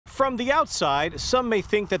From the outside, some may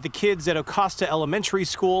think that the kids at Acosta Elementary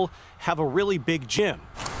School have a really big gym.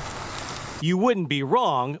 You wouldn't be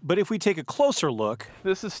wrong, but if we take a closer look,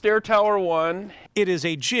 this is Stair Tower 1. It is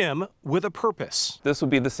a gym with a purpose. This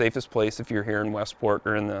would be the safest place if you're here in Westport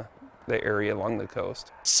or in the area along the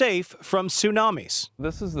coast. Safe from tsunamis.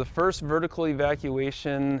 This is the first vertical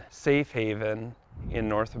evacuation safe haven in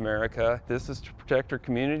North America. This is to protect our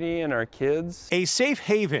community and our kids. A safe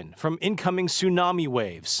haven from incoming tsunami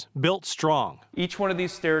waves, built strong. Each one of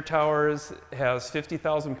these stair towers has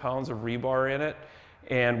 50,000 pounds of rebar in it,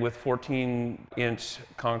 and with 14-inch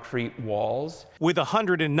concrete walls. With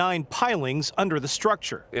 109 pilings under the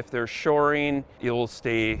structure. If they're shoring, it'll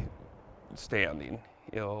stay standing.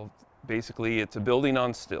 Basically, it's a building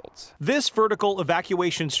on stilts. This vertical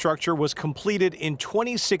evacuation structure was completed in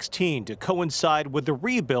 2016 to coincide with the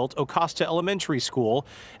rebuilt Acosta Elementary School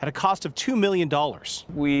at a cost of $2 million.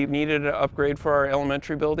 We needed an upgrade for our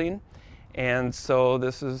elementary building, and so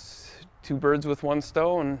this is two birds with one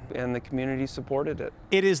stone, and the community supported it.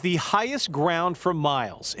 It is the highest ground for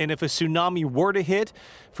miles, and if a tsunami were to hit,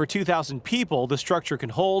 for 2,000 people the structure can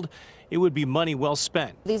hold, it would be money well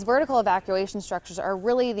spent. These vertical evacuation structures are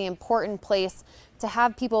really the important place to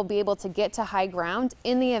have people be able to get to high ground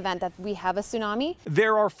in the event that we have a tsunami.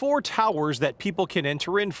 There are 4 towers that people can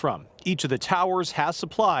enter in from. Each of the towers has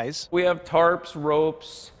supplies. We have tarps,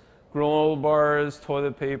 ropes, granola bars,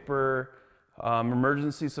 toilet paper,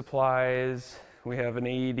 emergency supplies. We have an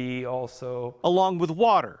AED also. Along with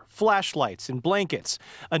water, flashlights, and blankets.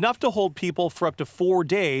 Enough to hold people for up to 4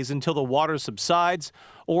 days until the water subsides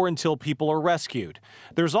or until people are rescued.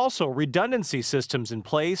 There's also redundancy systems in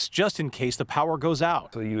place just in case the power goes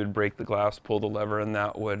out. So you would break the glass, pull the lever, and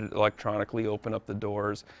that would electronically open up the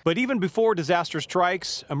doors. But even before disaster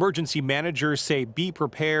strikes, emergency managers say be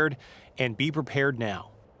prepared and be prepared now.